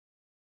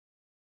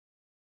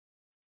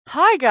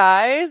Hi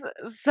guys.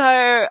 So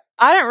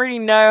I don't really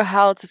know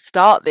how to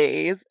start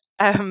these.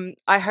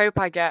 I hope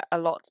I get a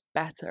lot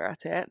better at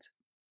it.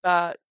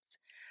 But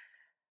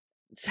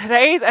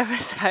today's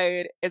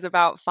episode is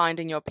about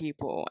finding your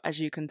people,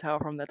 as you can tell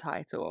from the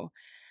title.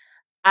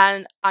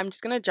 And I'm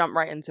just going to jump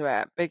right into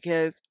it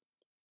because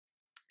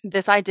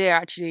this idea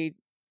actually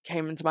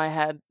came into my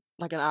head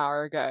like an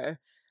hour ago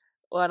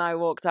when I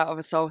walked out of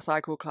a Soul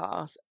Cycle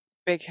class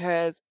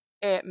because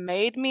it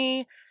made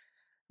me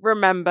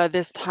remember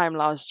this time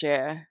last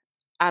year.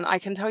 And I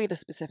can tell you the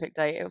specific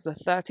date. It was the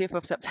 30th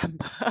of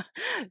September,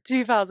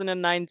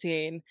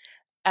 2019.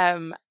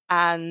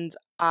 And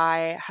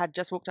I had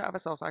just walked out of a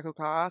Soul Cycle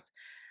class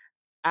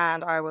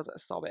and I was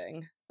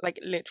sobbing, like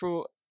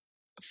literal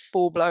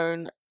full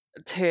blown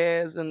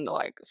tears and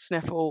like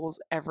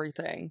sniffles,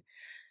 everything.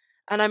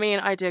 And I mean,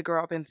 I did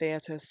grow up in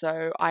theatre,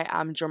 so I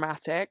am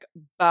dramatic,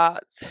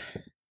 but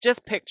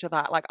just picture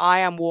that. Like, I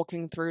am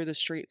walking through the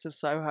streets of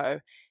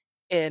Soho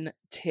in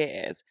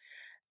tears.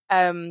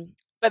 Um,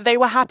 but they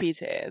were happy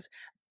tears.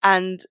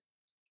 And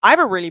I have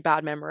a really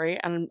bad memory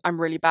and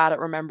I'm really bad at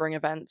remembering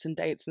events and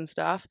dates and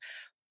stuff.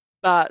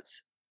 But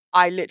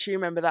I literally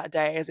remember that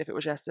day as if it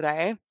was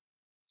yesterday.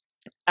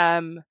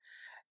 Um,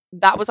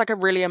 that was like a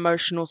really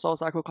emotional Soul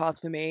Cycle class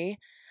for me.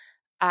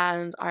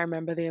 And I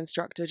remember the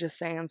instructor just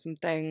saying some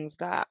things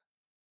that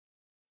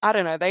I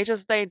don't know,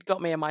 they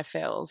got me in my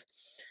feels.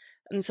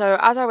 And so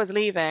as I was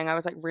leaving, I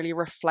was like really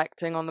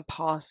reflecting on the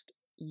past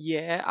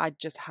year I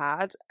just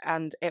had,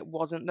 and it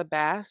wasn't the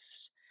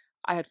best.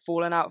 I had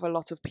fallen out with a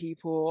lot of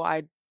people.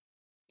 I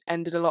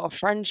ended a lot of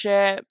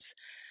friendships.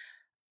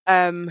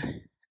 Um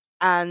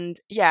and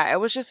yeah, it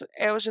was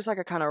just like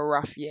a kind of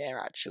rough year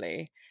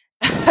actually.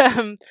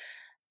 um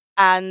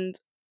and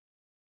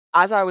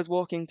as I was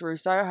walking through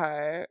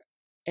Soho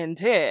in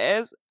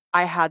tears,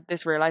 I had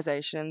this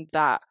realization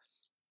that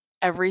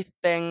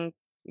everything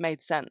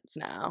made sense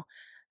now.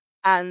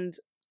 And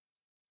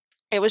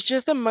it was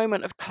just a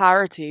moment of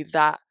clarity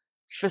that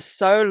for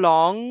so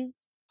long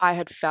I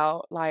had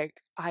felt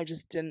like I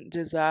just didn't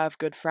deserve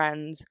good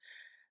friends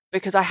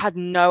because I had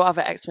no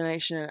other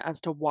explanation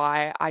as to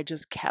why I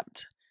just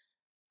kept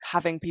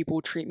having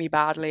people treat me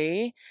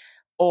badly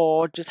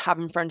or just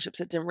having friendships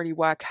that didn't really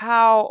work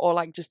out or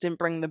like just didn't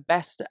bring the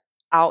best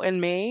out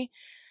in me.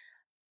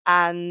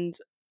 And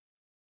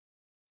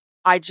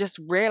I just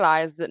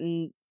realized that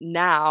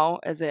now,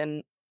 as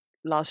in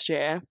last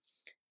year,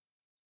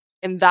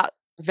 in that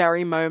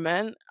very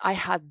moment, I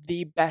had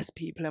the best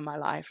people in my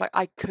life. Like,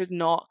 I could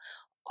not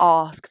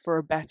ask for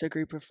a better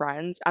group of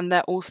friends, and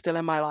they're all still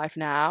in my life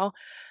now.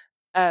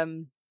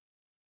 Um,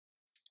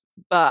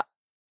 but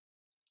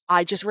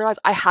I just realized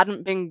I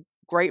hadn't been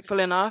grateful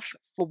enough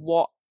for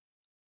what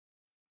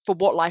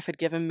life had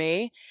given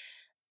me.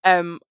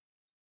 Um,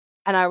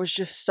 and I was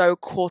just so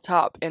caught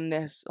up in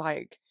this,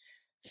 like,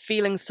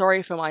 feeling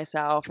sorry for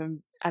myself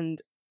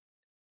and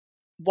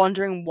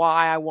wondering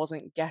why I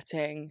wasn't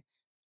getting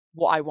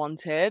what I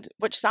wanted,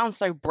 which sounds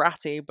so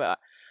bratty, but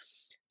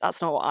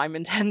that's not what I'm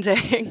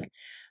intending.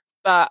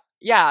 But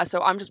yeah,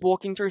 so I'm just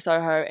walking through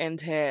Soho in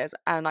tears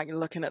and like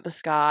looking at the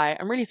sky.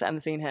 I'm really setting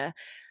the scene here.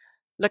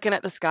 Looking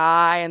at the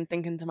sky and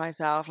thinking to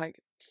myself, like,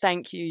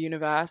 thank you,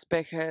 universe,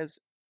 because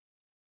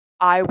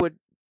I would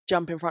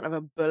jump in front of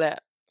a bullet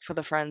for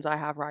the friends I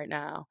have right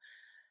now.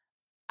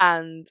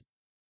 And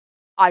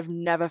I've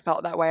never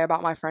felt that way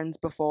about my friends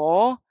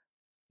before,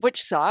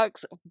 which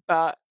sucks,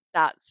 but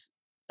that's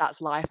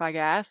life, I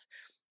guess.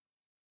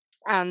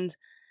 And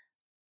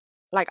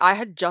like, I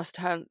had just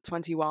turned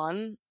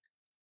 21,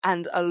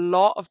 and a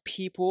lot of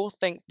people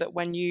think that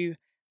when you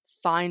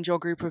find your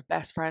group of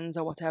best friends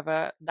or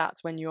whatever,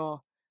 that's when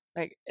you're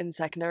like in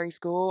secondary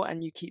school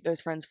and you keep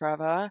those friends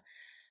forever.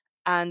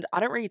 And I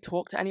don't really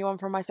talk to anyone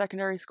from my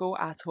secondary school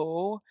at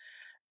all.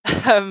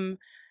 Um,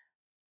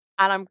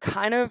 and I'm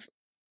kind of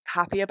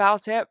happy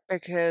about it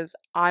because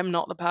I'm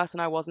not the person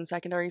I was in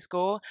secondary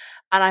school.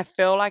 And I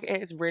feel like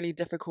it is really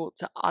difficult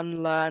to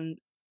unlearn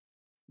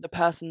the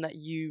person that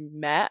you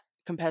met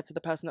compared to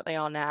the person that they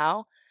are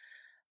now.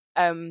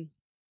 Um,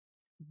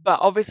 but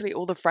obviously,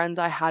 all the friends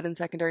I had in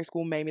secondary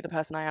school made me the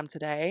person I am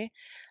today,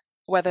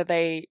 whether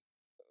they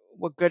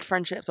were good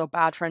friendships or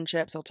bad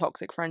friendships or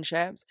toxic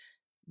friendships,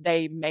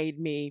 they made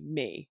me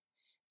me.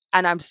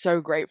 And I'm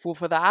so grateful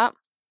for that.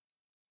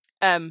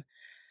 Um,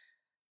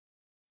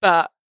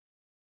 but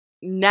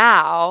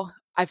now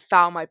I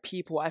found my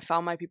people. I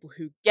found my people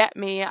who get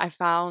me. I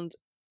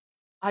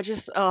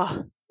just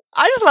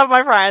love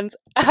my friends.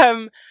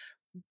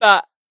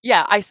 But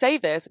yeah, I say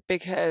this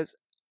because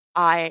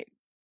I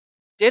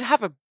did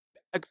have a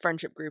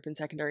friendship group in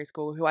secondary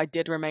school who I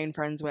did remain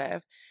friends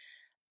with.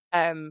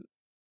 Um,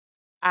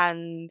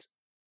 and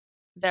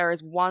there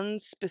is one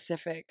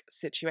specific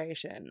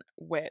situation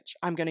which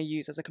I'm going to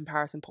use as a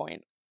comparison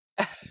point.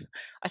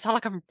 I sound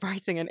like I'm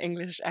writing an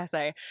English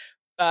essay,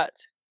 but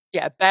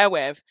yeah, bear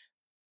with.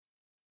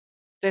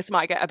 This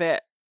might get a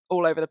bit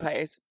all over the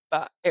place,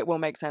 but it will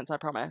make sense, I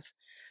promise.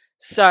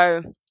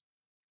 So,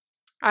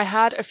 I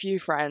had a few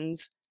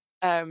friends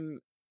um,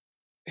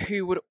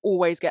 who would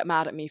always get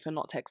mad at me for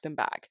not texting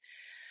back.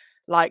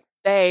 Like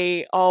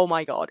oh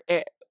my God,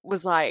 it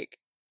was like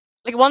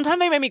one time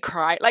they made me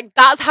cry. Like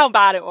that's how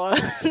bad it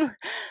was.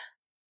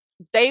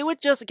 They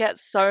would just get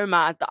so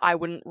mad that I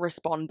wouldn't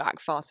respond back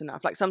fast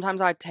enough. Like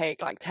sometimes I'd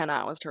take like 10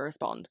 hours to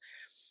respond.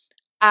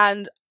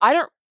 And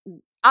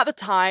at the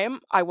time,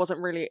 I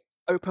wasn't really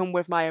open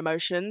with my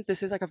emotions.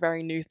 This is like a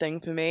very new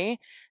thing for me.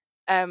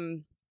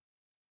 And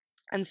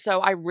so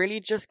I really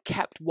just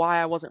kept why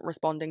I wasn't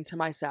responding to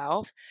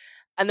myself.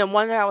 And then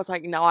one day I was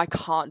like, no, I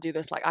can't do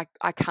this. Like,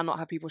 I cannot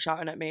have people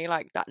shouting at me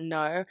like that.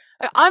 No,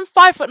 like, I'm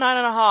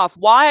 5'9.5".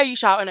 Why are you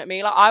shouting at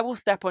me? Like, I will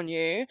step on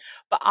you.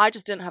 But I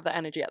just didn't have the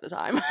energy at the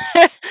time.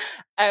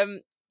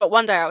 But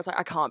one day I was like,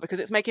 I can't, because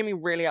it's making me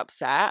really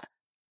upset.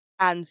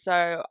 And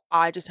so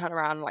I just turned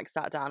around and like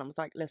sat down and was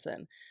like,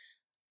 listen,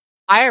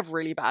 I have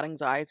really bad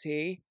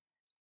anxiety.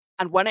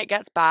 And when it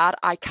gets bad,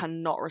 I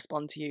cannot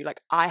respond to you.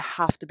 Like, I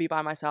have to be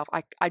by myself.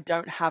 I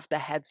don't have the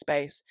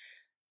headspace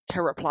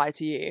to reply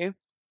to you.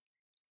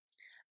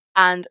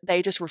 And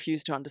they just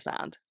refused to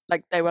understand.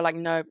 Like, they were like,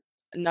 no,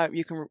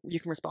 you can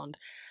respond.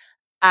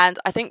 And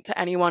I think to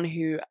anyone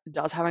who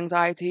does have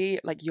anxiety,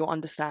 like, you'll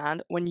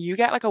understand when you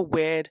get like a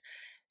weird,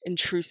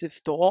 intrusive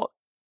thought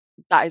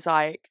that is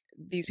like,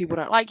 these people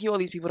don't like you, or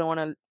these people don't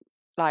want to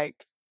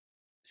like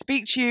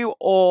speak to you,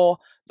 or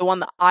the one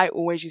that I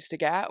always used to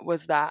get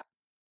was that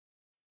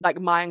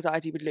like my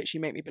anxiety would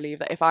literally make me believe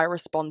that if I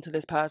respond to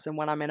this person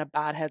when I'm in a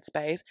bad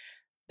headspace,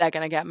 they're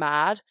going to get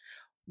mad.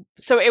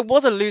 So it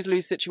was a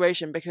lose-lose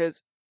situation,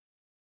 because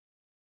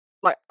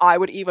like I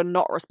would either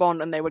not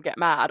respond and they would get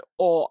mad,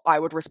 or I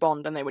would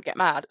respond and they would get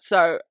mad.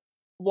 So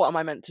what am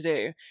I meant to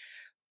do?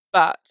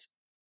 But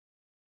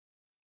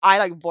I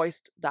like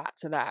voiced that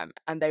to them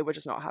and they were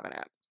just not having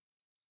it.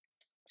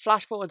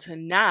 Flash forward to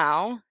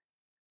now,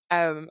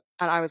 and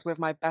I was with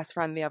my best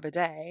friend the other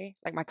day,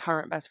 like my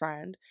current best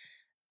friend,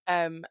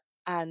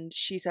 and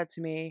she said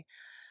to me,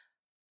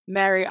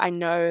 Mary, I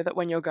know that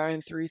when you're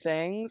going through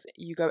things,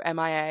 you go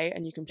MIA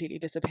and you completely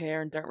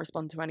disappear and don't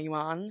respond to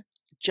anyone.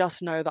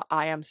 Just know that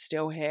I am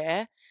still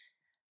here.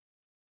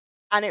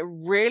 And it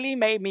really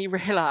made me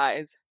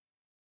realize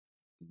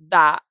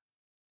that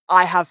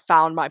I have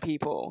found my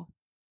people,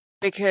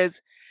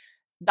 because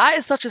that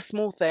is such a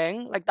small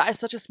thing. Like, that is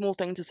such a small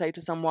thing to say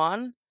to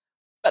someone.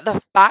 But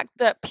the fact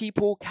that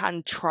people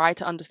can try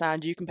to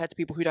understand you compared to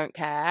people who don't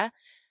care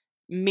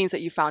means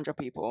that you found your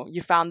people.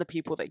 You found the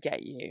people that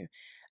get you.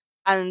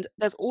 And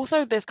there's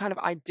also this kind of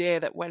idea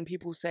that when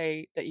people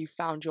say that you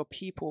found your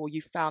people,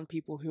 you found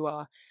people who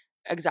are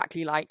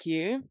exactly like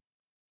you.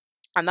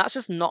 And that's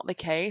just not the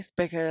case,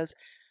 because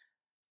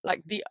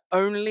like the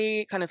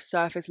only kind of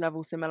surface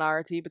level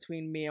similarity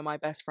between me and my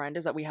best friend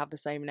is that we have the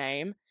same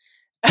name.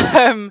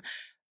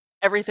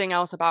 Everything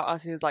else about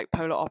us is like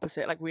polar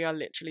opposite. Like, we are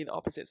literally the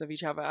opposites of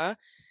each other.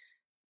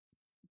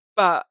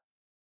 But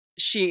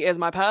she is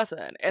my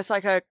person. It's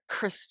like a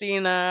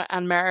Christina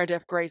and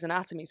Meredith Grey's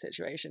Anatomy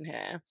situation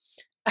here.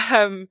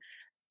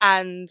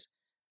 And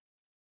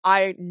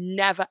I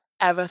never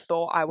ever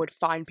thought I would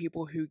find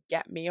people who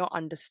get me or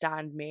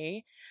understand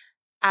me.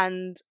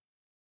 And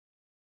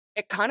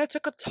it kind of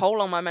took a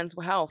toll on my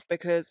mental health,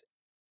 because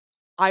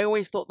I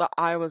always thought that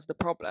I was the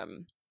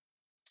problem.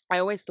 I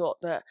always thought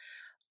that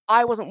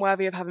I wasn't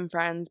worthy of having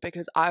friends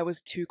because I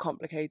was too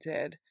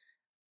complicated.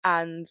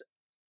 And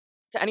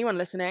to anyone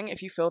listening,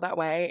 if you feel that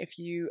way, if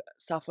you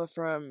suffer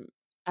from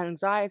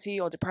anxiety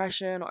or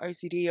depression or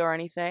OCD or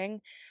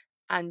anything,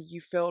 and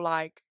you feel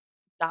like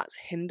that's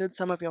hindered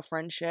some of your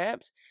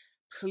friendships,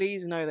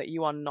 please know that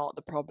you are not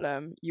the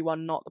problem. You are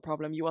not the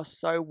problem. You are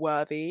so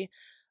worthy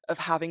of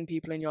having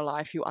people in your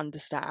life who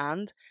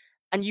understand.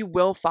 And you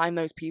will find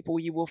those people.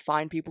 You will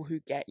find people who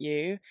get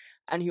you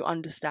and who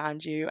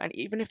understand you. And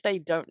even if they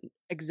don't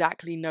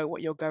exactly know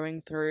what you're going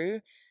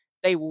through,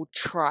 they will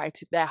try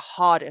to their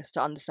hardest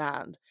to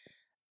understand.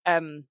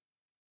 And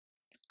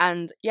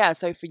yeah,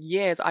 so for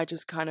years I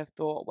just kind of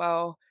thought,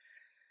 well,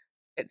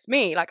 it's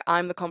me. Like,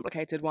 I'm the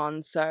complicated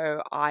one,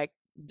 so I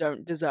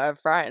don't deserve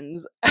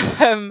friends.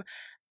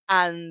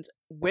 And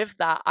with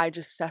that, I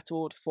just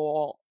settled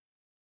for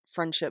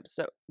friendships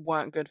that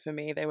weren't good for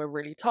me. They were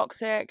really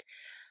toxic,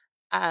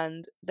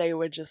 and they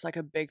were just like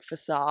a big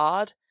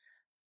facade.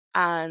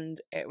 And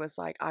it was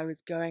like I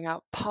was going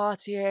out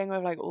partying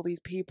with like all these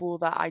people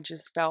that I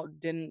just felt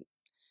didn't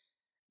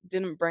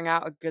bring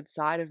out a good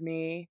side of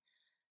me.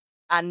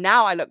 And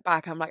now I look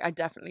back, I'm like, I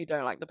definitely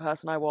don't like the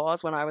person I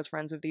was when I was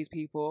friends with these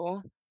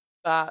people.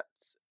 But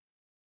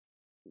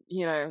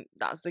you know,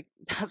 that's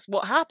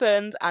what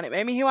happened, and it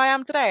made me who I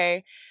am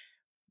today.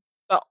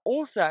 But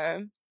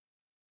also,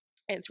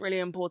 it's really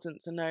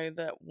important to know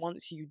that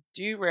once you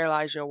do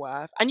realize your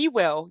worth, and you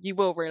will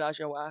realize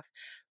your worth,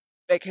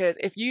 because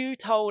if you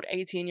told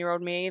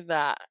 18-year-old me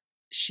that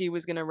she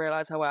was going to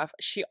realize her worth,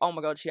 oh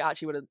my God, she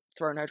actually would have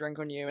thrown her drink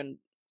on you and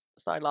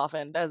started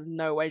laughing. There's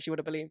no way she would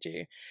have believed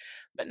you.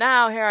 But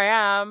now here I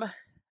am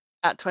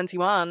at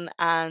 21,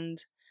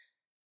 and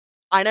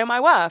I know my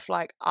worth.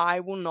 Like, I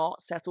will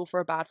not settle for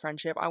a bad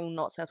friendship. I will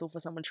not settle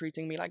for someone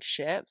treating me like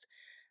shit.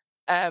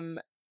 And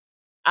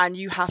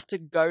you have to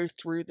go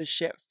through the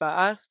shit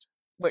first,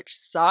 which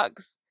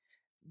sucks.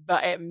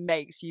 but it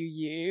makes you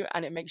you,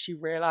 and it makes you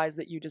realize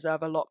that you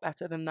deserve a lot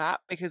better than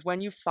that. Because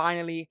when you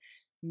finally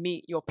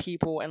meet your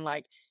people and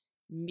like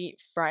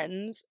meet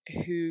friends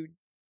who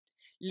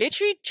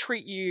literally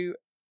treat you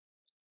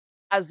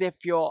as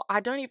if you're, I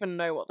don't even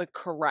know what the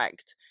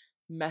correct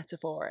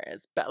metaphor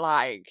is, but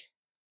like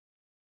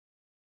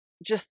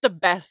just the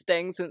best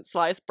thing since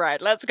sliced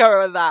bread. Let's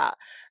go with that.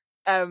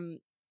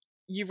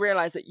 You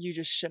realize that you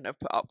just shouldn't have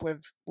put up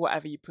with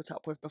whatever you put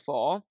up with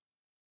before.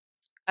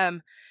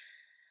 And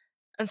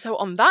so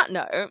on that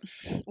note,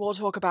 we'll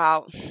talk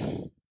about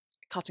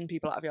cutting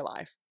people out of your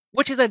life,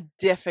 which is a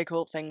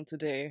difficult thing to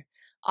do.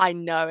 I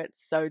know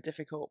it's so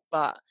difficult,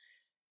 but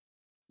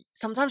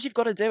sometimes you've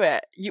got to do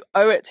it. You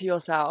owe it to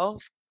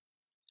yourself.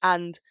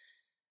 And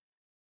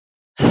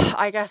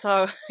I guess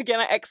I'm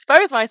going to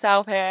expose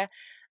myself here.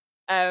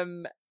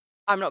 I'm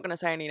not going to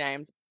say any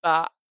names,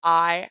 but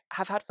I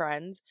have had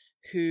friends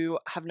who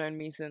have known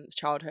me since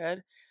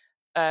childhood.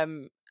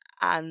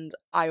 And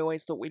I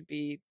always thought we'd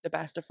be the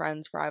best of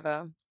friends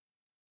forever,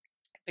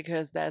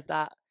 because there's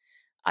that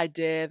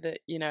idea that,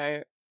 you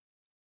know,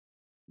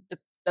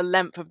 the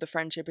length of the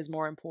friendship is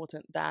more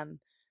important than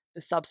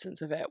the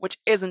substance of it, which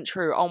isn't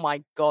true. Oh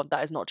my God,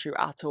 that is not true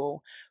at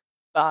all.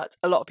 But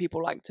a lot of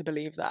people like to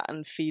believe that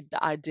and feed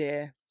that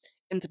idea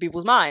into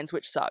people's minds,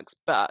 which sucks.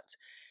 But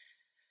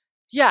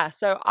yeah,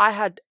 so I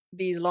had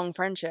these long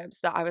friendships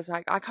that I was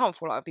like, I can't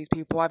fall out with these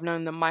people. I've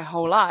known them my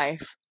whole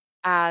life.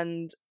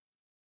 And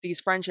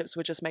these friendships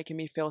were just making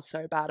me feel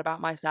so bad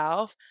about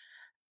myself.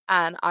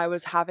 And I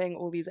was having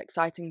all these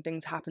exciting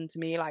things happen to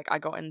me. Like I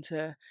got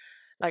into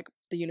like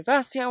the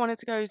university I wanted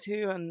to go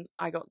to, and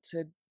I got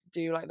to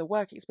do like the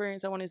work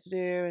experience I wanted to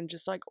do, and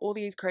just like all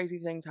these crazy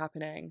things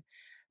happening,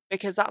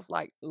 because that's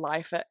like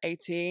life at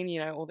 18, you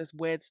know, all this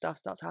weird stuff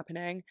starts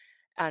happening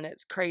and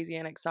it's crazy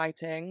and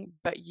exciting,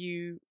 but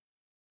you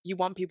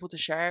want people to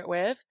share it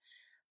with.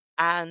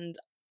 And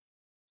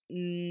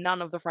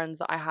none of the friends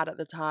that I had at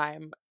the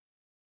time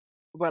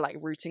were like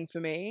rooting for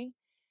me.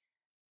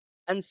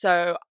 And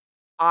so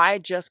I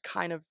just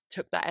kind of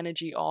took that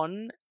energy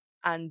on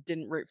and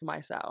didn't root for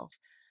myself.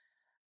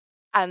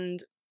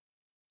 And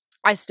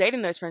I stayed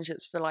in those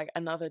friendships for like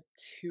another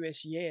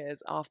 2-ish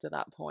years after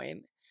that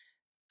point.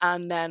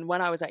 And then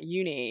when I was at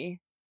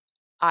uni,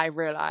 I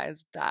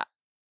realized that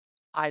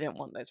I didn't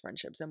want those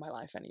friendships in my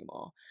life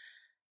anymore.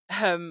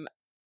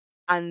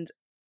 And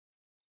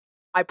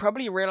I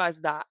probably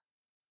realized that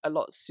a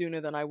lot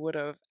sooner than I would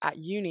have at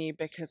uni,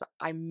 because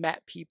I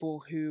met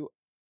people who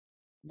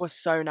were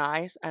so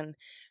nice and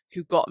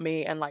who got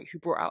me and like who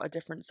brought out a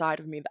different side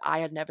of me that I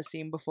had never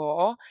seen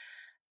before,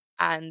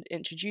 and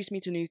introduced me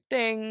to new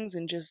things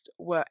and just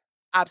were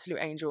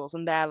absolute angels.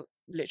 And they're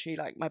literally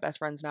like my best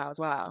friends now as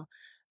well.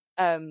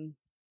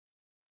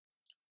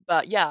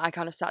 But yeah, I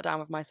kind of sat down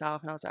with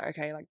myself and I was like,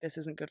 okay, like this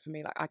isn't good for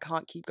me. Like I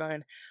can't keep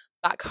going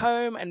back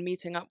home and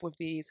meeting up with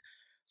these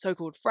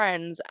so-called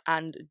friends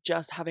and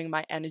just having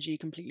my energy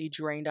completely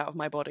drained out of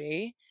my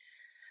body.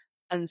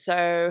 And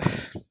so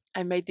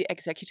I made the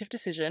executive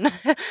decision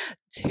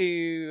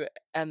to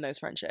end those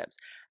friendships.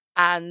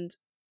 And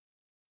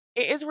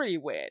it is really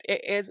weird.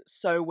 It is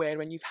so weird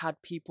when you've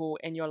had people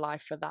in your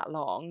life for that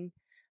long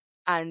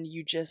and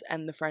you just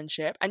end the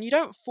friendship and you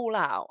don't fall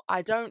out.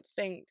 I don't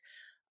think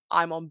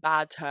I'm on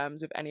bad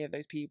terms with any of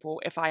those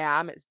people. If I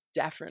am, it's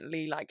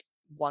definitely like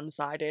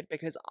one-sided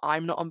because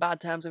I'm not on bad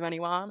terms with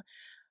anyone.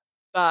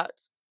 But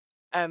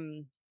I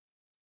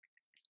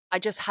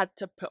just had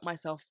to put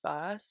myself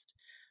first,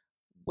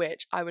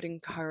 which I would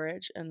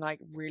encourage and like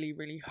really,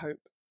 really hope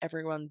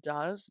everyone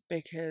does,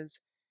 because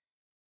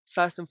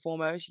first and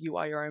foremost, you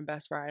are your own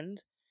best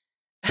friend.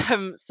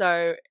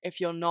 So if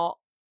you're not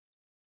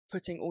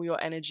putting all your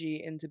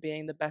energy into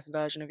being the best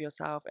version of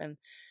yourself and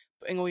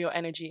putting all your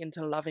energy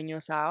into loving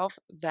yourself,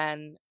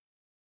 then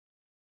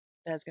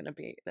there's gonna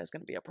be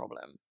a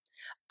problem.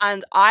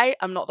 And I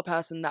am not the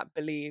person that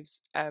believes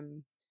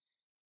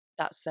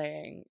that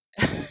saying,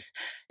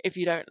 if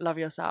you don't love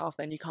yourself,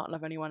 then you can't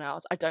love anyone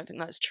else. I don't think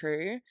that's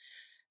true.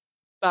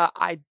 But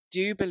I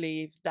do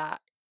believe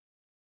that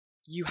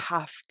you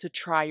have to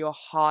try your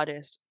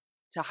hardest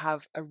to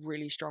have a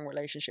really strong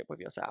relationship with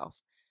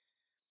yourself.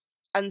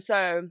 And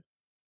so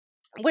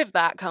with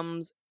that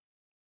comes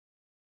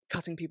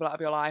cutting people out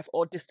of your life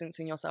or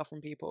distancing yourself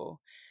from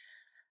people.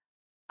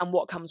 And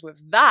what comes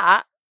with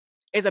that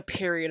is a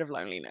period of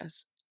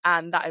loneliness.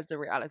 And that is the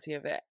reality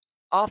of it.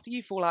 After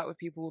you fall out with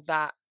people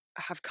that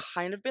have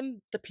kind of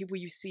been the people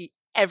you see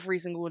every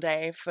single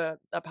day for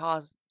the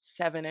past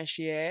 7-ish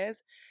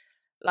years,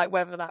 like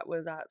whether that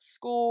was at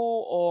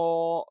school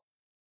or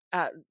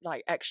at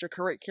like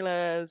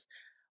extracurriculars,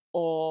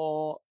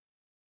 or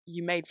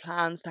you made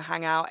plans to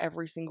hang out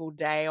every single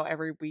day or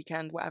every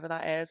weekend, whatever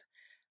that is,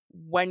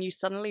 when you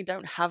suddenly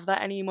don't have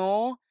that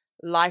anymore,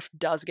 life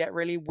does get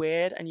really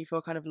weird and you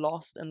feel kind of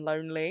lost and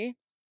lonely.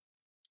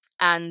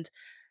 And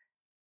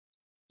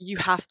you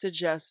have to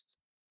just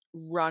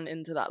run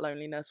into that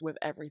loneliness with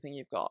everything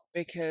you've got,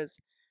 because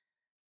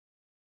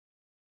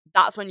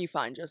that's when you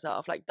find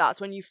yourself. Like that's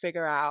when you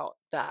figure out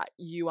that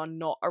you are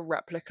not a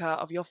replica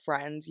of your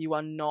friends. You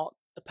are not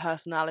the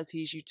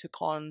personalities you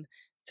took on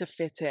to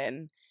fit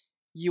in.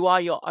 You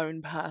are your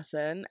own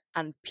person,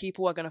 and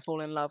people are going to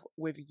fall in love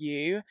with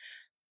you,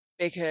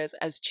 because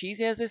as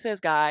cheesy as this is,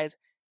 guys,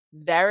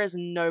 there is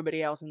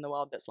nobody else in the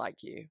world that's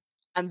like you.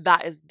 And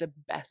that is the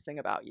best thing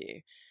about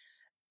you.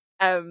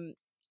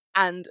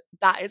 And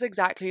that is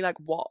exactly like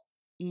what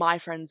my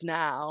friends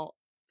now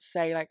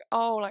say, like,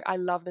 oh, like, I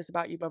love this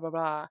about you, blah, blah,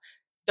 blah.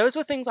 Those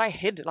were things I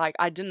hid. Like,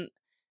 I didn't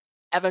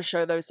ever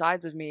show those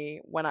sides of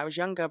me when I was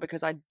younger,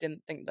 because I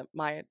didn't think that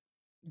my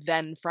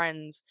then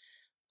friends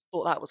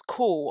thought that was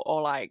cool,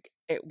 or like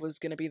it was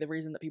going to be the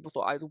reason that people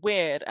thought I was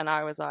weird. And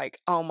I was like,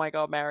 oh my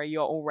God, Mary,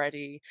 you're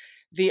already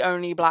the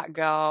only black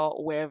girl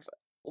with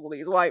all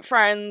these white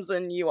friends,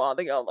 and you are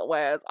the girl that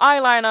wears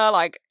eyeliner.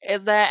 Like,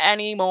 is there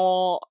any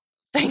more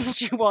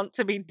things you want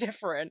to be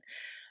different?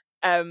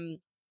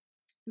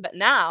 But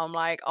now I'm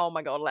like, oh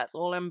my God, let's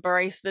all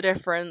embrace the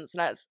difference.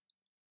 Let's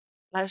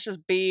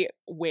just be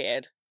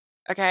weird.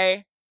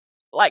 Okay?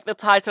 Like the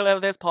title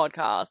of this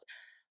podcast,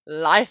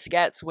 Life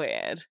Gets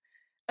Weird.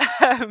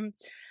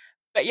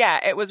 But yeah,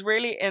 it was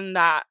really in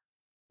that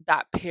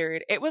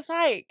period. It was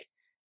like,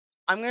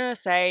 I'm gonna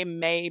say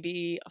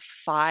maybe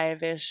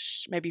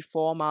 5-ish, maybe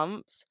 4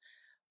 months,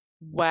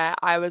 where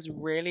I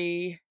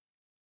wasn't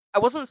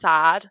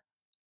sad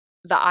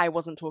that I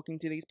wasn't talking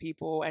to these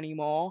people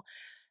anymore.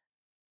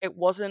 It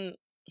wasn't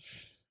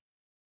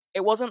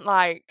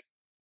like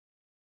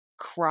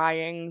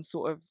crying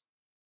sort of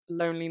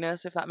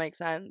loneliness, if that makes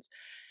sense.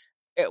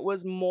 It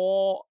was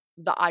more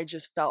that I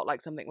just felt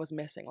like something was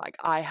missing. Like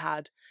I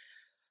had,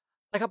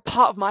 like, a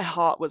part of my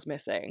heart was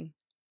missing.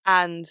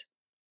 And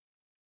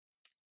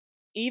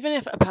even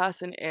if a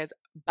person is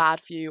bad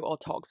for you or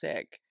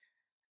toxic,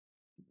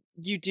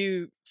 you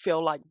do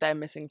feel like they're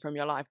missing from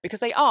your life,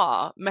 because they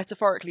are,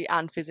 metaphorically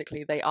and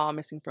physically, they are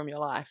missing from your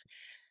life.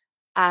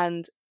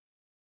 And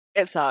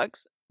it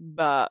sucks,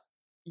 but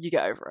you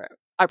get over it.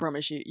 I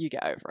promise you, you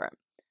get over it.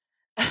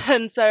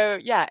 And so,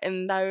 yeah,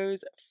 in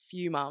those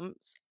few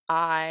months,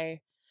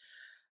 I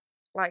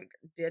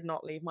did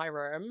not leave my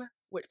room,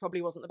 which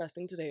probably wasn't the best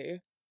thing to do.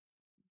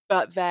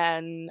 But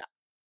then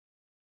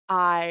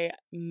I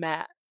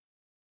met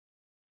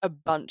a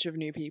bunch of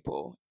new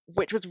people,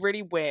 which was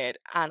really weird.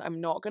 And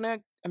I'm not gonna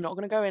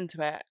go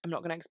into it. I'm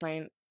not gonna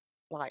explain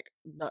like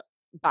the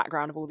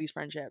background of all these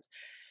friendships.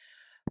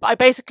 But I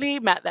basically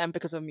met them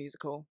because of a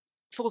musical.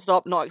 Full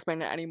stop, not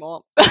explaining it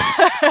anymore.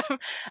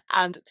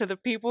 And to the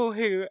people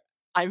who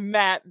I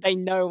met, they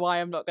know why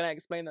I'm not going to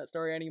explain that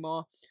story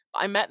anymore.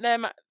 But I met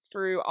them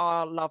through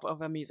our love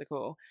of a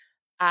musical.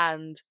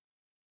 And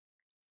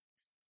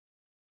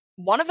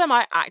one of them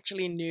I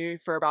actually knew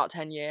for about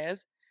 10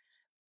 years.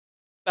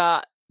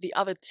 But the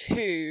other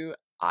two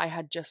I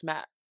had just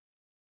met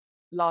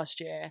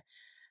last year.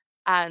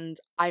 And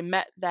I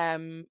met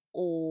them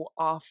all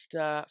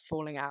after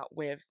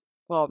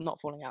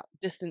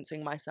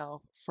distancing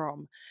myself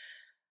from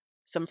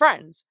some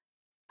friends.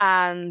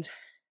 And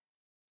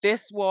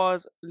this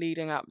was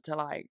leading up to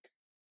like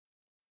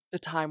the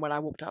time when I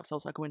walked out of Soul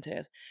Cycle in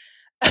tears.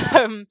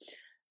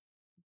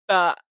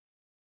 But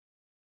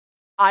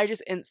I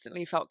just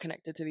instantly felt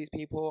connected to these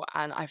people,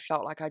 and I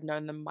felt like I'd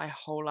known them my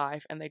whole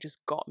life, and they just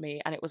got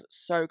me. And it was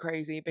so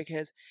crazy,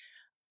 because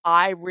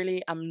I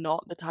really am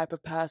not the type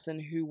of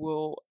person who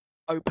will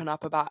open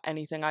up about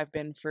anything I've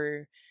been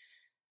through,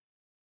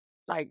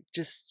 like,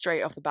 just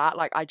straight off the bat.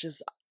 Like,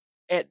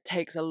 it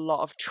takes a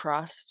lot of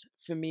trust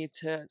for me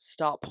to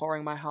start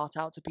pouring my heart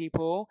out to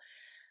people.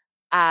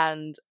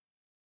 And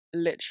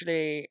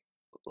literally,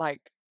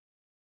 like,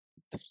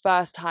 the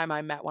first time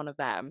I met one of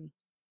them,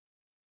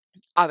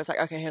 I was like,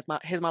 okay,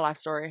 here's my life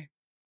story.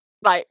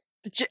 Like,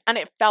 and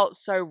it felt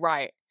so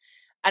right.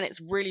 And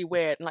it's really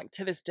weird. And like,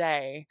 to this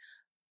day,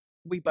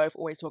 we both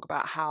always talk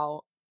about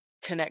how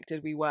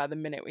connected we were the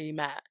minute we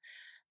met.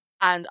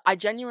 And I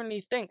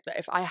genuinely think that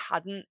if I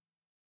hadn't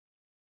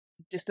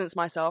distanced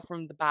myself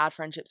from the bad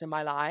friendships in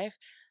my life,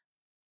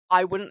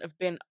 I wouldn't have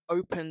been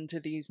open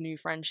to these new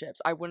friendships.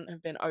 I wouldn't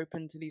have been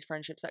open to these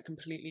friendships that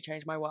completely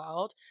changed my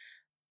world.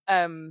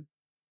 And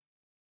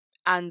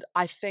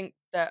I think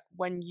that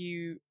when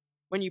you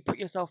put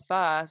yourself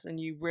first and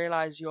you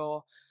realize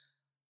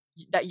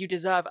that you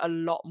deserve a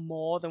lot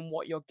more than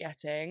what you're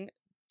getting,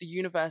 the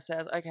universe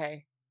says,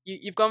 okay,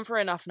 you've gone for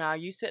enough now.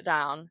 You sit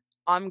down.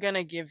 I'm going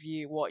to give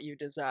you what you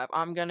deserve.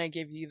 I'm going to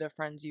give you the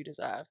friends you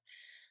deserve.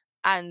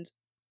 And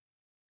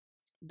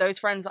those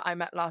friends that I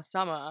met last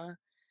summer,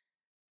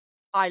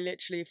 I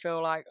literally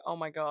feel like, oh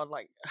my God,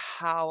 like,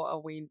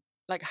 how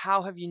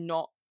have you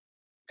not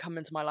come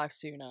into my life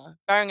sooner?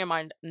 Bearing in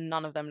mind,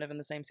 none of them live in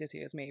the same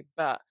city as me.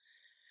 But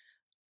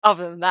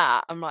other than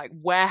that, I'm like,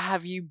 where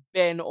have you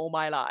been all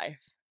my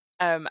life?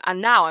 And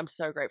now I'm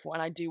so grateful,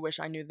 and I do wish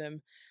I knew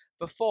them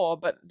before.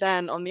 But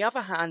then on the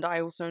other hand, I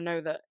also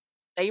know that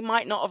they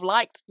might not have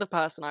liked the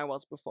person I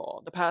was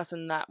before, the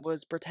person that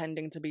was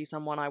pretending to be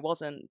someone I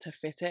wasn't to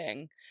fit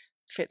in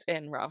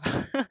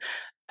rather.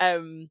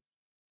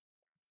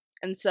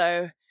 And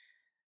so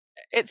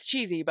it's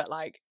cheesy, but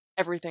like,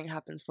 everything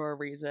happens for a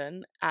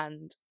reason,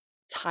 and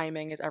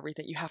timing is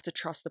everything. You have to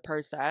trust the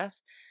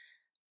process.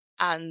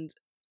 And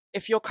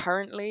if you're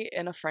currently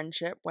in a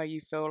friendship where you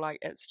feel like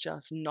it's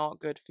just not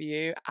good for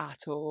you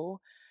at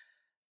all,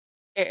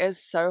 it is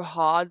so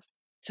hard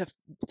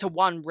to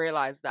one,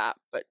 realize that,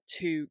 but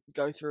two,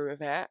 go through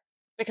with it.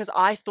 Because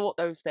I thought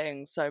those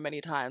things so many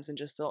times and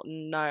just thought,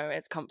 no,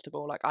 it's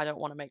comfortable. Like, I don't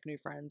want to make new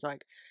friends.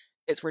 Like,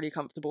 it's really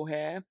comfortable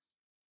here.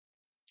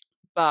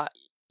 But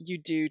you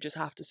do just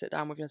have to sit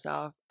down with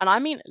yourself. And I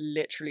mean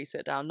literally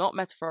sit down, not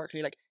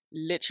metaphorically, like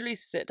literally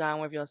sit down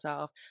with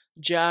yourself,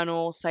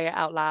 journal, say it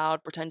out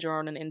loud, pretend you're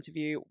on an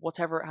interview,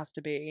 whatever it has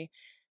to be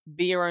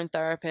your own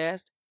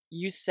therapist.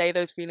 You say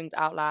those feelings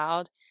out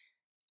loud.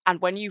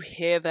 And when you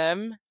hear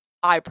them,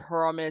 I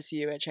promise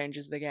you it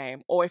changes the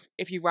game. Or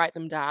if you write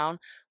them down,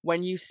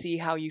 when you see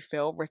how you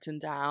feel written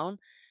down,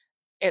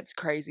 it's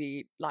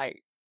crazy,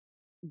 like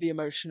the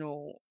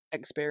emotional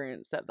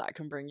experience that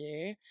can bring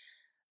you.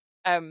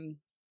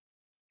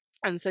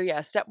 And so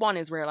yeah, step 1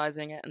 is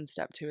realizing it, and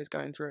step 2 is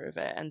going through with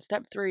it, and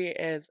step 3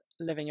 is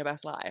living your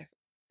best life.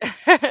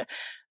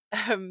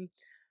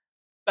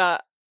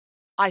 But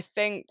I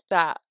think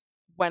that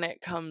when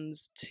it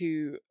comes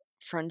to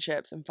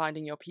friendships and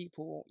finding your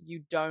people,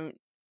 you don't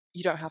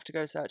have to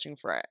go searching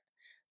for it.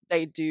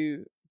 They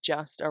do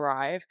just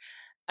arrive.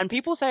 And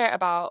people say it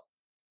about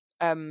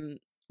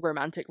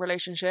romantic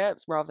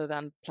relationships rather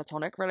than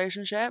platonic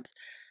relationships.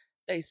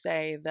 They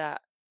say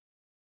that,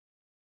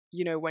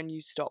 you know, when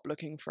you stop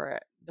looking for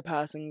it, the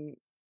person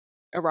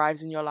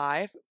arrives in your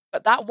life.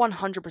 But that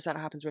 100%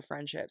 happens with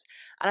friendships.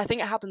 And I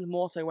think it happens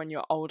more so when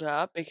you're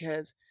older,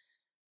 because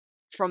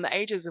from the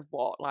ages of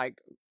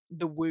like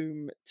the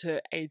womb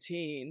to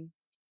 18,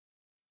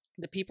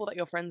 the people that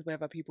you're friends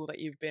with are people that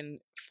you've been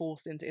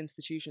forced into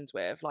institutions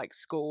with, like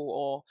school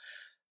or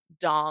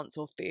dance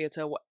or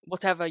theatre,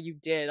 whatever you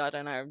did, I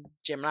don't know,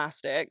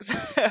 gymnastics.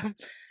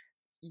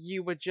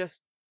 You were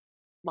just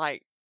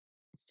like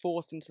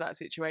forced into that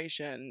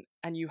situation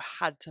and you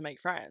had to make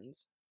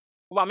friends.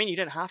 Well, I mean, you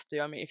didn't have to.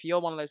 I mean, if you're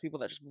one of those people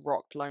that just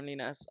rocked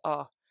loneliness,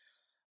 oh,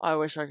 I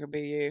wish I could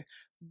be you.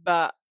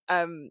 But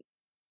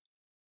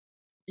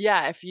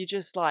yeah, if you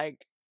just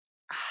like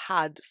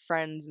had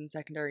friends in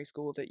secondary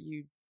school that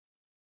you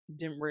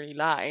didn't really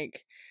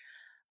like,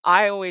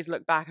 I always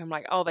look back, I'm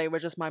like, oh, they were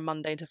just my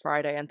Monday to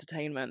Friday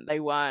entertainment. They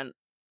weren't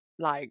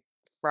like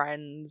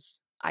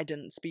friends. I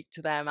didn't speak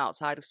to them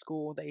outside of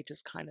school. They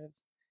just kind of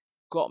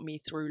got me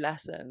through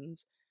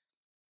lessons.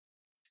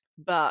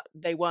 But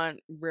they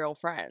weren't real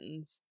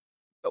friends.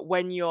 But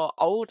when you're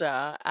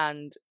older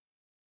and,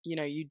 you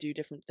know, you do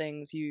different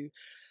things, you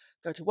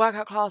go to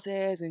workout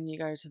classes and you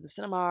go to the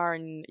cinema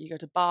and you go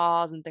to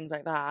bars and things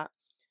like that,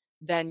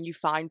 then you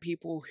find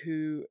people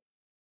who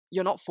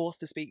you're not forced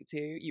to speak to,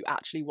 you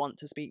actually want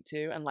to speak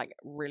to, and like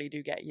really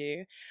do get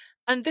you.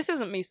 And this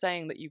isn't me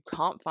saying that you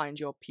can't find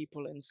your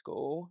people in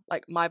school.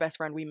 Like my best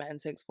friend, we met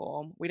in sixth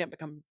form. We didn't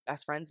become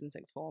best friends in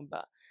sixth form,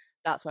 but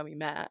that's when we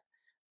met.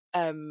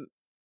 And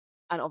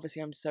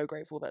obviously I'm so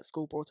grateful that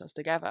school brought us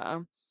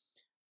together.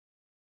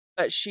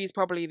 But she's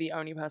probably the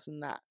only person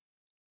that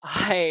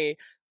I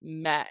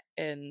met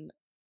in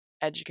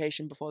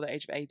education before the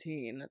age of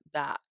 18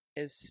 that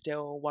is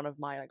still one of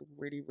my like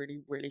really, really,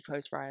 really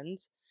close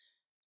friends.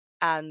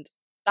 And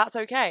that's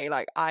okay.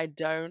 Like, I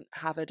don't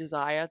have a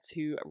desire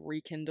to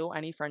rekindle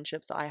any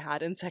friendships that I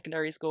had in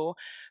secondary school,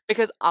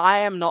 because I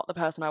am not the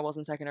person I was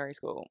in secondary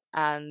school.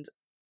 And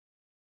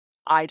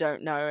I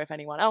don't know if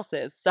anyone else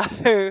is.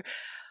 So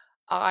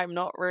I'm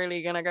not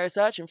really going to go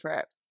searching for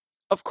it.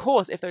 Of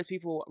course, if those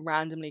people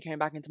randomly came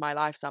back into my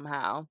life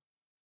somehow,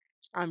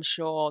 I'm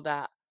sure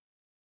that,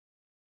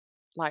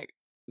 like,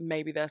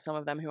 maybe there's some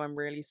of them who I'm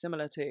really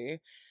similar to.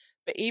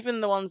 But even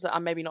the ones that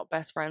I'm maybe not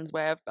best friends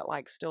with, but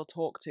like still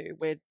talk to,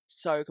 we're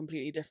so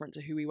completely different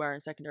to who we were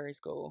in secondary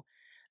school.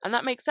 And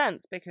that makes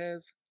sense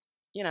because,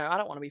 you know, I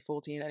don't want to be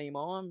 14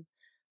 anymore. I'm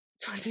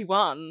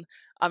 21.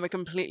 I'm a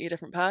completely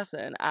different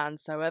person, and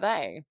so are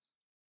they.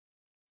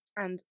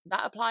 And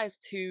that applies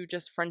to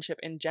just friendship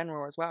in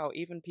general as well.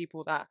 Even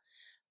people that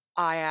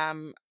I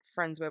am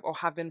friends with or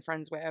have been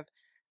friends with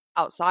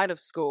outside of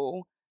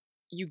school,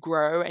 you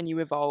grow and you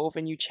evolve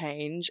and you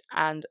change,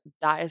 and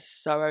that is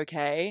so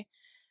okay.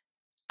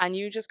 And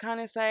you just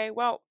kind of say,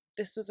 well,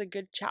 this was a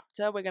good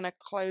chapter. We're going to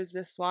close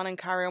this one and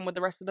carry on with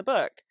the rest of the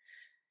book.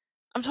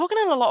 I'm talking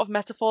in a lot of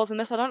metaphors in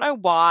this. I don't know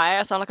why.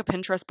 I sound like a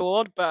Pinterest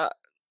board, but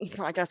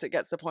I guess it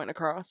gets the point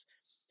across.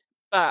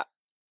 But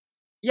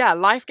yeah,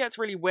 life gets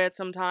really weird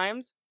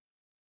sometimes.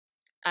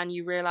 And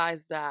you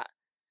realize that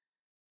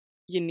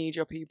you need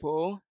your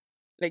people.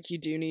 Like, you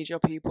do need your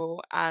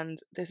people. And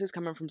this is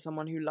coming from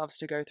someone who loves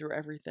to go through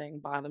everything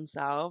by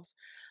themselves.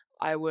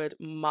 I would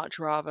much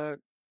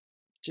rather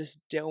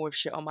just deal with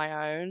shit on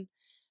my own.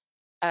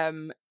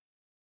 And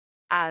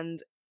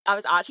I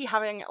was actually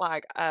having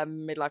like a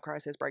midlife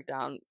crisis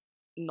breakdown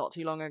not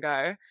too long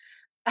ago.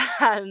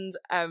 And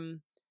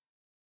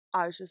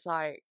I was just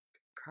like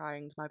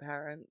crying to my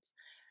parents.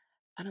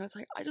 And I was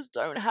like, I just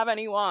don't have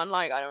anyone.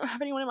 Like, I don't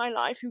have anyone in my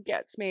life who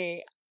gets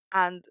me.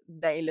 And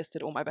they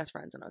listed all my best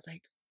friends. And I was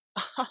like,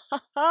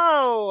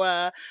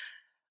 oh,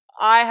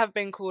 I have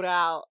been called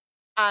out.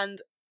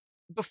 And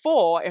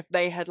before, if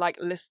they had like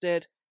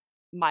listed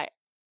my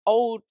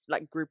old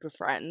like group of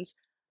friends,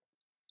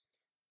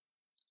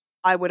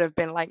 I would have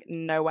been like,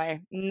 no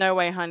way,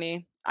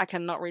 honey, I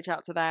cannot reach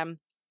out to them.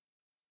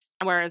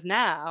 Whereas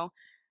now,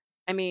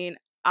 I mean,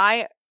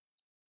 I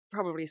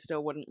probably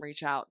still wouldn't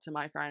reach out to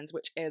my friends,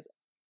 which is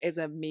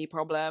a me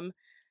problem.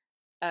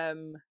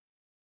 um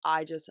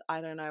I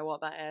don't know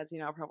what that is,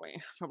 I'll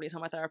probably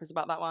tell my therapist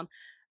about that one.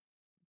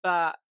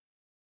 But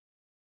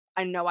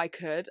I know I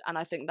could, and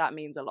I think that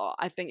means a lot.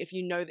 I think if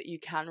you know that you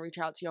can reach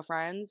out to your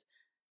friends,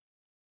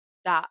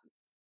 that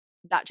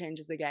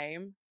changes the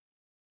game.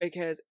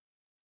 Because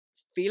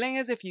feeling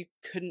as if you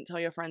couldn't tell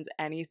your friends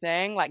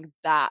anything, like,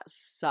 that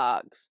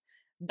sucks.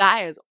 That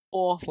is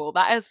awful.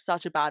 That is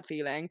such a bad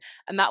feeling.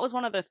 And that was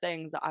one of the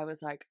things that I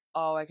was like,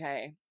 oh,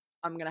 okay,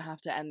 I'm gonna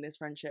have to end this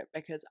friendship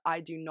because I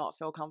do not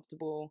feel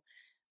comfortable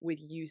with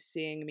you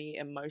seeing me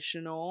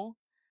emotional,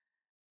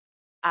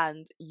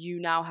 and you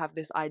now have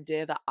this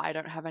idea that I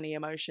don't have any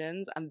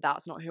emotions, and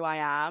that's not who I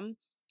am.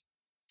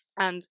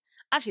 And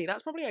actually,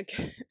 that's probably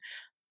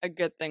a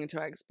good thing to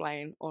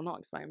explain, or not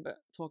explain, but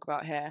talk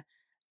about here.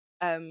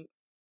 Um,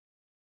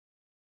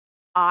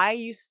 I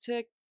used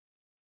to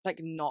like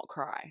not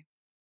cry,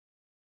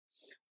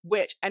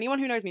 which anyone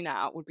who knows me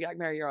now would be like,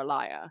 Mary, you're a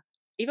liar.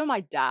 Even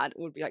my dad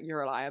would be like,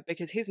 you're a liar,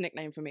 because his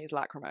nickname for me is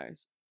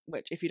Lachrymose,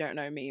 which, if you don't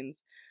know,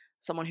 means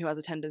someone who has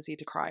a tendency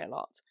to cry a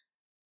lot.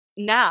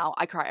 Now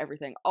I cry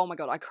everything. Oh my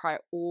God, I cry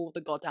all the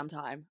goddamn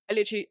time. I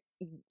literally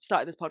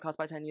started this podcast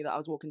by telling you that I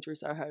was walking through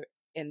Soho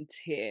in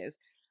tears.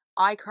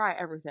 I cry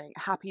everything.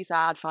 Happy,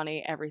 sad,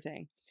 funny,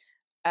 everything.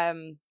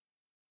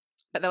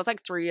 But there was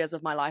like 3 years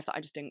of my life that I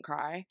just didn't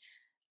cry.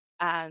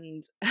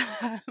 And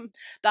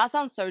that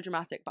sounds so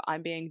dramatic, but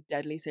I'm being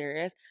deadly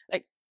serious.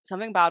 Like,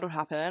 something bad would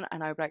happen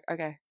and I would be like,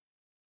 okay.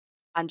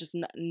 And just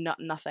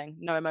nothing,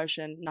 no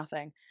emotion,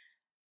 nothing.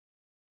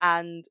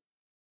 And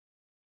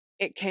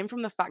it came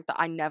from the fact that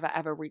I never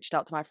ever reached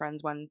out to my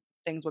friends when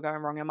things were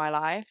going wrong in my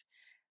life,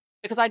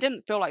 because I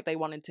didn't feel like they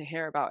wanted to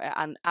hear about it.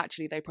 And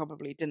actually, they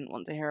probably didn't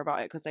want to hear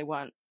about it because they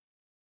weren't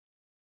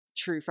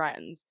true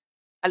friends.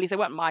 At least they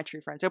weren't my true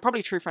friends. They were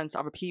probably true friends to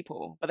other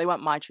people, but they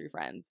weren't my true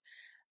friends.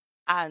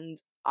 And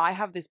I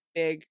have this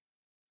big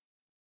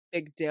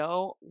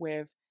deal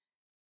with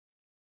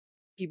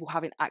people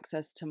having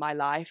access to my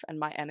life and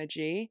my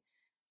energy.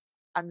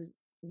 And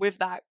with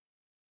that,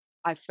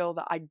 I feel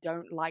that I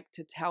don't like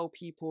to tell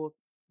people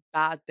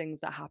bad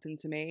things that happen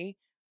to me,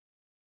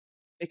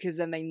 because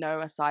then they know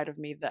a side of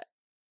me that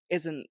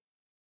isn't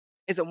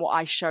what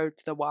I showed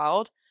to the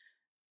world.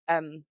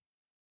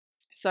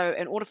 So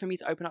in order for me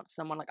to open up to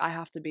someone, like, I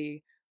have to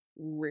be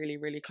really,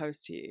 really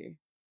close to you,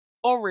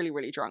 or really,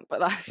 really drunk, but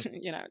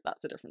that,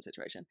 that's a different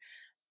situation.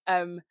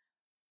 And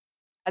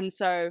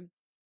so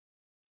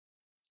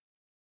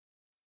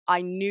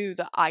I knew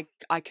that I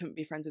couldn't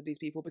be friends with these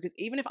people, because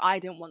even if I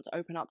didn't want to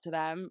open up to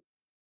them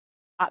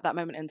at that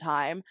moment in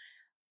time,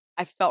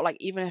 I felt like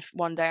even if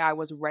one day I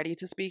was ready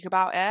to speak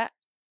about it,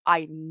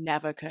 I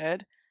never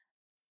could.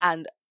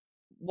 And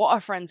what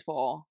are friends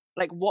for?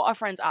 Like, what are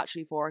friends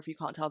actually for if you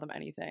can't tell them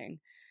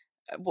anything?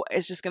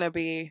 It's just going to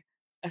be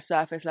a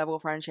surface level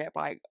friendship.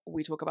 Like,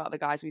 we talk about the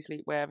guys we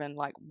sleep with and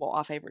like what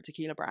our favorite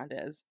tequila brand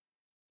is.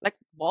 Like,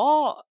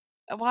 what?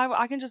 Why?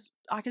 I can just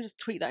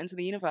tweet that into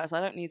the universe. I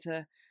don't need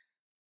to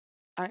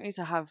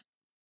have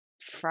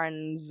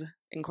friends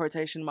in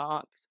quotation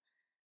marks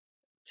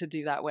to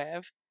do that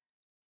with.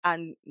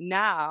 And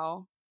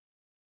now,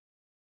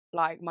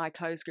 like, my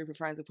close group of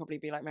friends will probably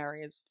be like,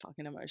 Mary is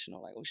fucking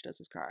emotional, like all she does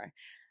is cry.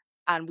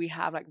 And we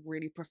have like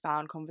really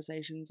profound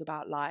conversations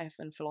about life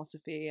and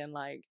philosophy and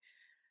like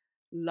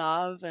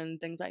love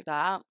and things like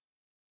that.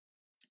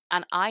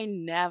 And I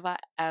never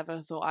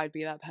ever thought I'd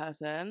be that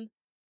person.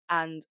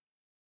 And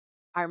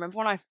I remember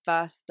when I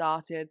first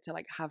started to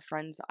like have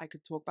friends that I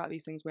could talk about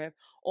these things with,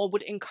 or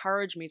would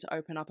encourage me to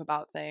open up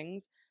about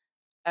things,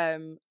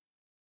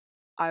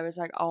 I was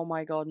like, oh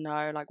my God,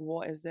 no, like,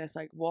 what is this?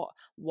 Like,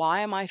 why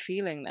am I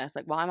feeling this?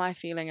 Like, why am I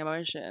feeling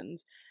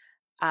emotions?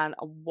 And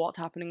what's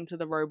happening to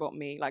the robot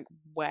me? Like,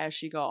 where's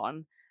she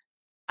gone?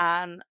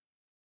 And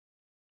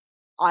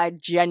I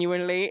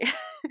genuinely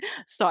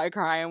started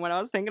crying when I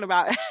was thinking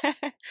about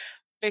it,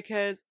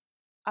 because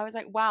I was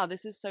like, wow,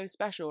 this is so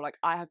special. Like,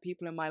 I have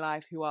people in my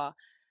life who are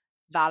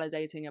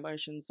validating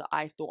emotions that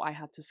I thought I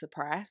had to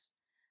suppress.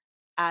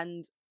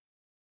 And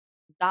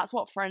that's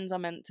what friends are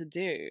meant to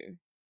do.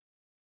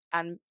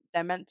 And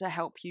they're meant to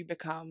help you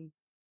become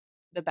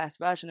the best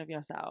version of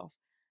yourself,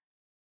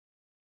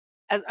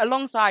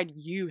 alongside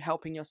you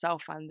helping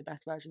yourself find the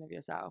best version of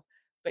yourself.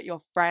 But your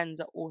friends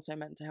are also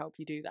meant to help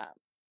you do that.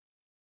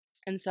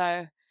 And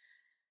so,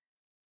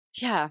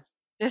 yeah,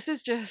 this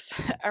is just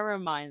a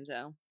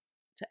reminder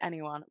to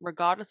anyone,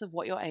 regardless of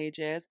what your age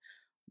is,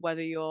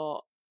 whether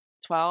you're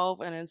 12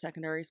 and in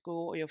secondary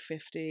school, or you're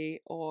 50,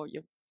 or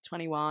you're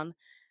 21.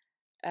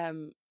 I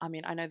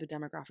mean, I know the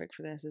demographic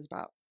for this is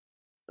about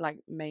like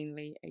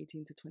mainly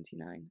 18 to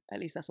 29. At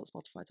least that's what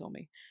Spotify told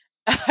me.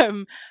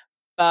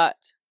 But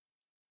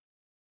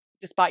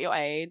despite your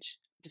age,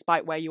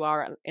 despite where you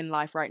are in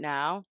life right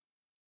now,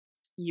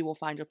 you will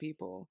find your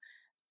people.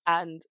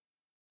 And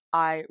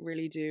I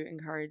really do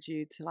encourage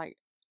you to like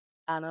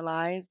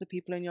analyze the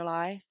people in your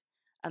life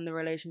and the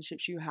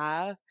relationships you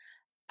have.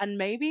 And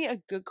maybe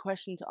a good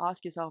question to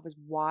ask yourself is,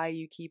 why are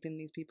you keeping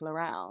these people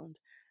around?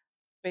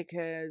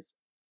 Because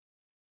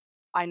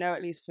I know,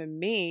 at least for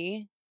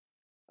me,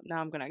 now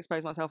I'm going to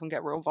expose myself and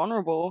get real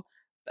vulnerable,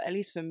 but at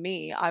least for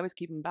me, I was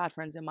keeping bad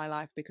friends in my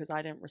life because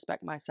I didn't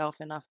respect myself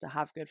enough to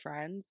have good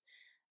friends.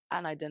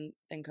 And I didn't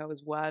think I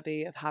was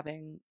worthy of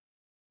having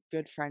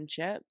good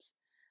friendships.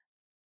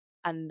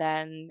 And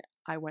then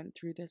I went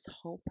through this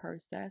whole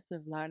process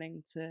of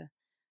learning to,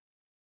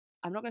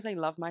 I'm not going to say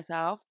love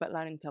myself, but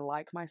learning to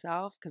like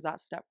myself, because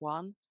that's step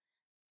one.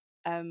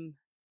 And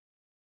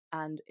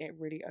it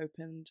really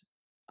opened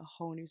a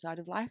whole new side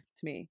of life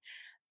to me.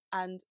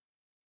 And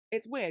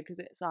it's weird because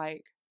it's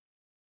like,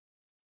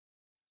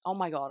 oh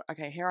my God,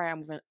 okay, here I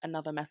am with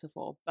another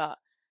metaphor, but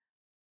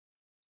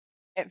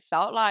it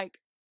felt like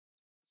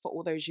for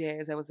all those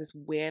years, there was this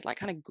weird, like,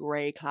 kind of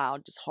grey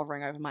cloud just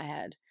hovering over my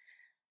head.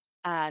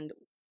 And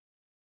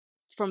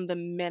from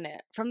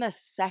the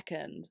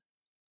second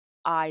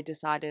I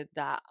decided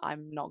that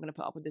I'm not going to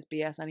put up with this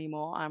BS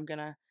anymore, I'm going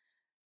to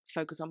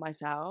focus on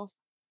myself,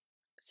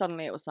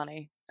 suddenly it was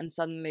sunny. And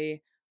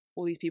suddenly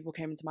all these people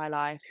came into my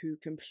life who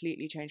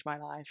completely changed my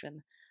life.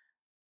 And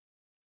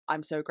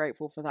I'm so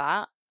grateful for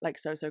that. Like,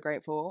 so, so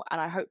grateful.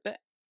 And I hope that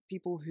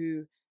people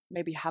who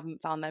maybe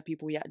haven't found their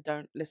people yet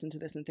don't listen to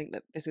this and think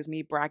that this is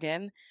me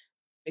bragging,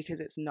 because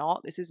it's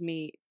not. This is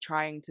me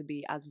trying to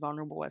be as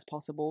vulnerable as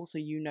possible so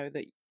you know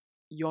that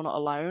you're not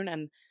alone,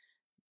 and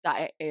that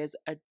it is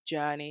a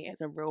journey.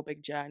 It's a real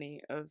big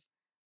journey of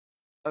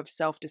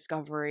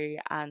self-discovery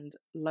and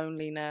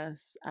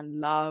loneliness and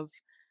love,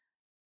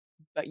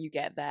 but you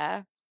get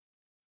there.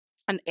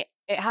 And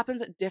it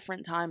happens at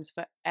different times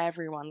for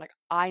everyone. Like,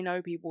 I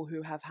know people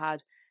who have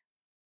had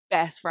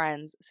best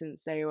friends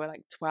since they were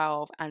like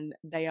 12 and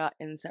they are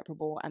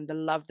inseparable, and the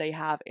love they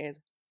have is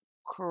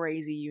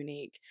crazy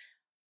unique.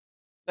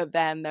 But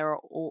then there are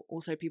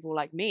also people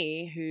like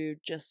me who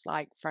just,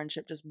 like,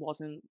 friendship just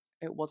wasn't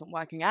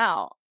working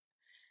out.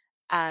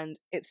 And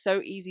it's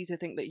so easy to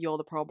think that you're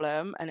the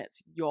problem and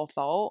it's your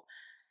fault.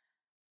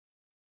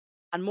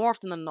 And more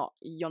often than not,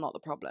 you're not the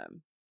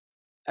problem.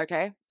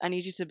 Okay? I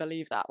need you to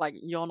believe that. Like,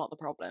 you're not the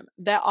problem.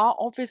 There are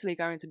obviously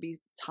going to be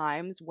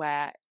times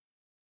where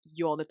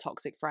you're the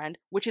toxic friend,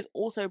 which is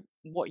also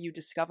what you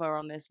discover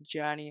on this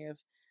journey of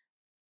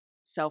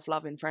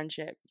self-love in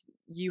friendship.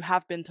 You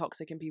have been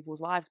toxic in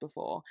people's lives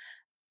before,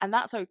 and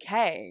that's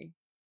okay.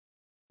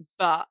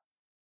 But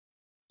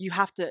you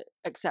have to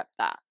accept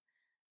that.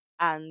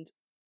 And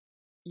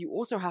you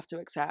also have to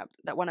accept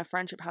that when a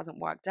friendship hasn't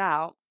worked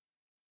out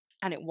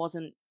and it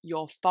wasn't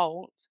your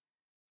fault,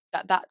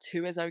 that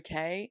too is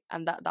okay,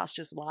 and that's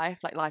just life.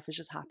 Like, life is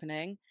just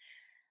happening,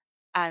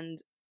 and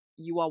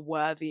you are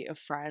worthy of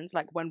friends.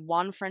 Like, when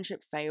one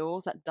friendship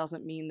fails, that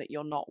doesn't mean that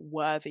you're not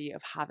worthy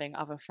of having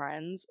other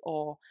friends,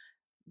 or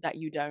that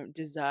you don't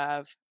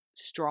deserve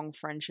strong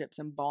friendships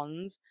and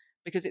bonds,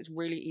 because it's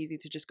really easy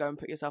to just go and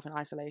put yourself in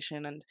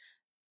isolation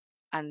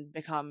and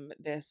become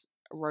this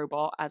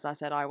robot, as I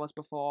said I was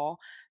before,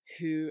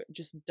 who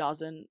just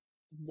doesn't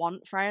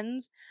want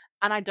friends.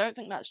 And I don't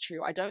think that's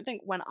true. I don't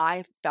think when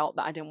I felt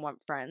that I didn't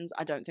want friends,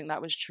 I don't think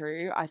that was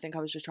true. I think I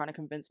was just trying to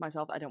convince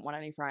myself that I didn't want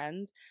any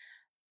friends.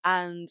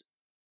 And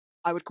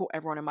I would call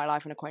everyone in my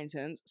life an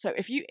acquaintance. So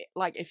if you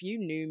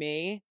knew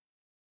me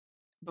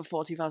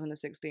before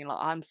 2016, like,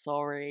 I'm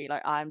sorry.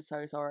 Like, I'm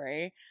so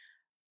sorry.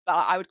 But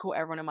I would call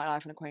everyone in my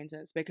life an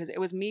acquaintance, because it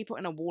was me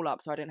putting a wall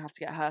up so I didn't have to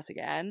get hurt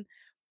again.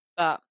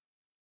 But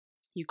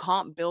you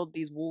can't build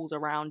these walls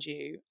around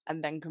you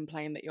and then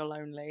complain that you're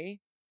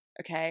lonely.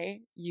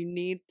 Okay? You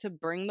need to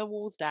bring the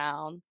walls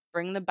down,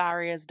 bring the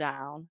barriers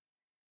down,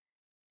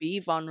 be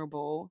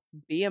vulnerable,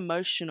 be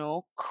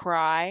emotional,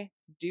 cry,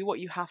 do what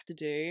you have to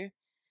do.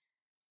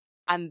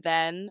 And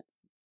then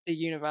the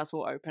universe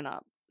will open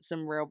up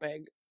some real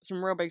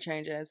big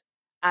changes.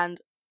 And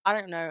I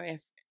don't know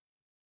if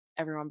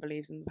everyone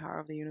believes in the power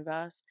of the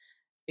universe.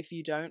 If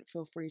you don't,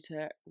 feel free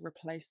to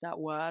replace that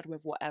word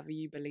with whatever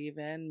you believe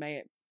in. May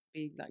it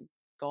be like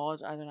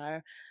God, I don't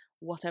know,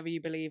 whatever you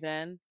believe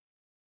in.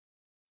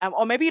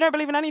 Or maybe you don't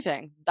believe in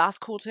anything. That's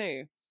cool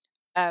too.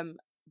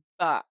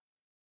 But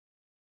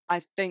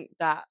I think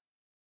that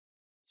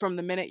from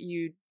the minute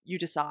you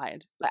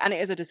decide, like, and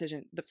it is a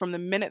decision, that from the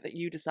minute that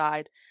you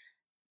decide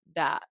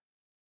that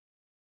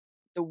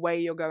the way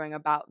you're going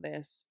about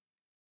this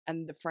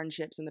and the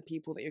friendships and the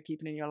people that you're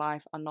keeping in your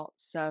life are not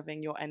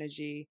serving your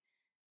energy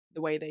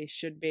the way they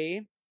should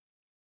be,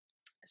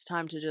 it's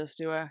time to just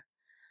do a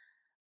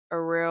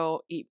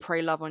real eat,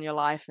 pray, love on your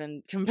life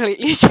and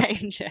completely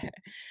change it.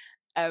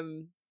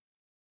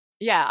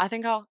 Yeah, I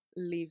think I'll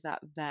leave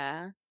that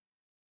there.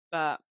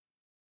 But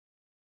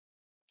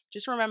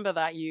just remember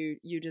that you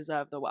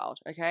deserve the world,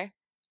 okay?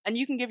 And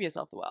you can give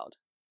yourself the world.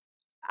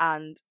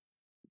 And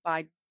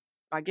by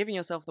giving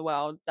yourself the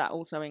world, that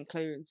also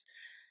includes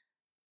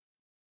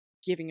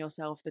giving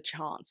yourself the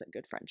chance at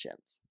good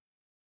friendships.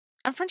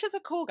 And friendships are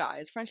cool,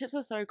 guys. Friendships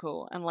are so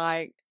cool. And,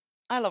 like,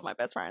 I love my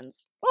best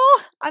friends.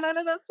 Oh, and I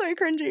know that's so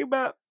cringy,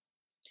 but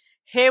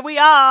here we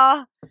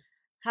are.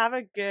 Have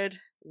a good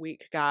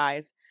week,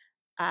 guys.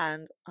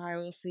 And I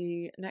will see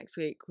you next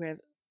week with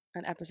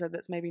an episode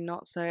that's maybe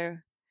not so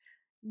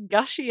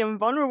gushy and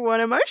vulnerable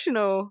and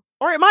emotional.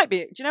 Or it might be.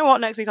 Do you know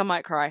what? Next week I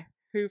might cry.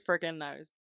 Who friggin' knows?